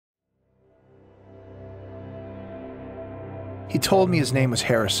He told me his name was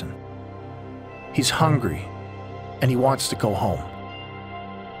Harrison. He's hungry, and he wants to go home.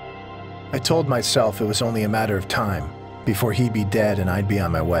 I told myself it was only a matter of time before he'd be dead and I'd be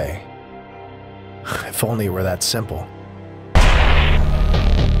on my way. If only it were that simple.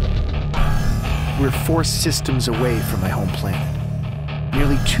 We're 4 systems away from my home planet.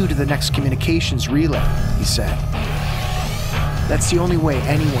 Nearly 2 to the next communications relay, he said. That's the only way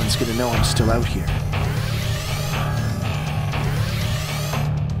anyone's gonna know I'm still out here.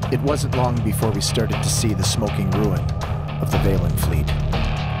 It wasn't long before we started to see the smoking ruin of the Valen fleet.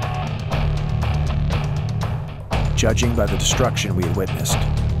 Judging by the destruction we had witnessed,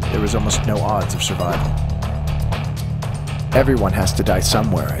 there was almost no odds of survival. Everyone has to die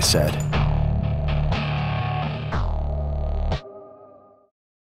somewhere, I said.